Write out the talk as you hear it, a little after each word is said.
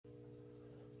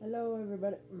Hello,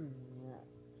 everybody.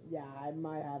 Yeah, I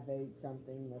might have ate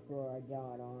something before I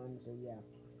got on, so yeah.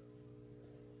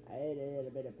 I ate a little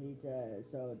bit of pizza,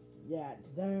 so yeah,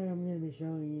 today I'm gonna be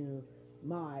showing you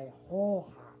my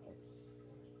whole house.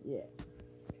 Yeah,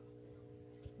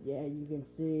 yeah, you can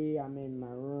see I'm in my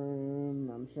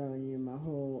room. I'm showing you my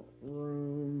whole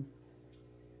room,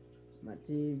 my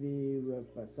TV with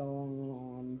a song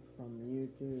on from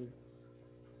YouTube.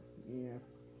 Yeah,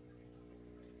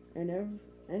 and if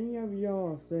any of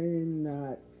y'all saying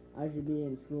that I should be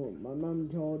in school, my mom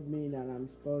told me that I'm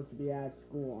supposed to be at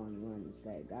school on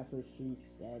Wednesday. That's what she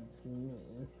said to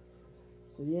me.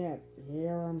 So yeah,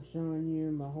 here I'm showing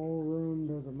you my whole room.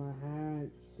 Those are my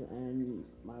hats and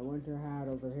my winter hat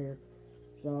over here.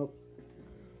 So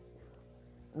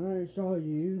I'm gonna show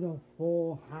you the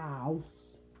full house.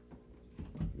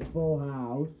 The full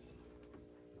house.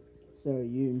 So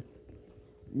you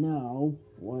know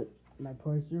what my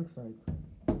place looks like.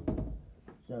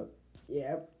 So,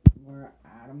 yep, we're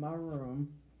out of my room.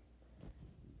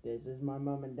 This is my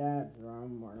mom and dad's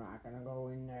room. We're not gonna go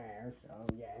in there, so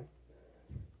yeah.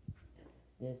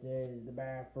 This is the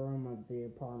bathroom of the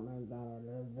apartment that I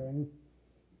live in.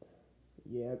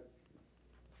 Yep.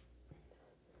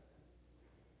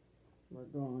 We're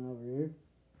going over here.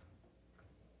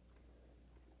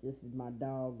 This is my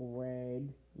dog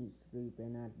Red. He's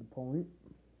sleeping at the point.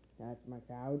 That's my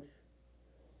couch.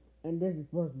 And this is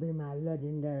supposed to be my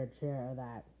legendary chair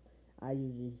that I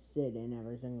usually sit in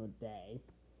every single day.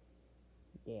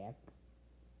 Yeah.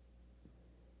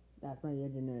 That's my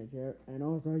legendary chair. And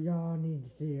also, y'all need to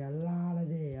see a lot of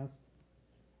this.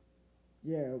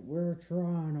 Yeah, we're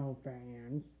Toronto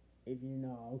fans, if you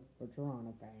know, we're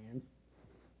Toronto fans.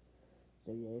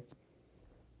 So yeah.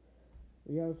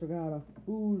 We also got a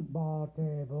foosball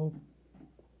table,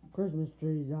 Christmas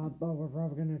trees up, but we're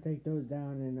probably gonna take those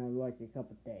down in like a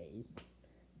couple days.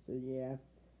 So yeah,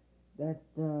 that's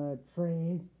the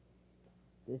trays.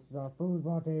 This is our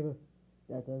foosball table.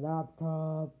 That's a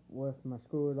laptop with my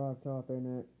school laptop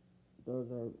in it. Those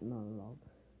are not allowed.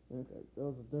 Okay,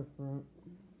 those are different.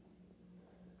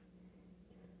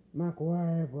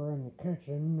 Microwave. We're in the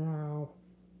kitchen now.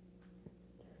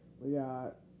 We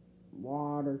got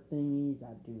water thingies.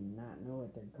 I do not know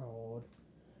what they're called.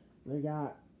 We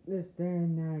got this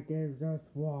thing that gives us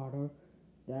water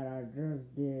that I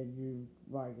just did you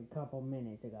like a couple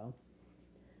minutes ago.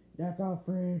 That's our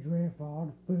fridge with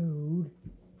all the food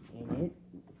in it.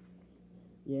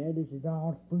 Yeah, this is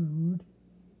all the food.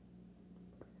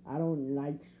 I don't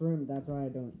like shrimp, that's why I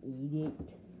don't eat it.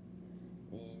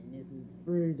 And this is the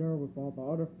freezer with all the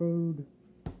other food.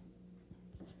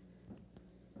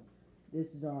 This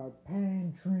is our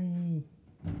pantry.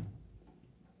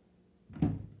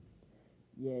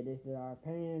 Yeah, this is our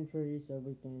pantry, so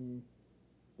we can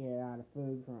get out of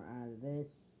food from out of this.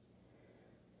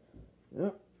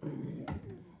 Yep.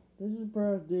 This is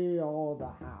probably all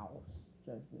the house,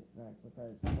 just like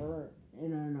because we're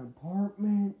in an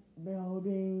apartment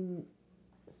building.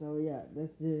 So yeah, this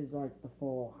is like the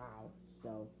full house.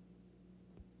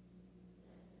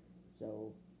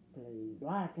 So please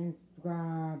like and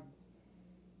subscribe.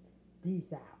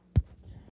 Peace out.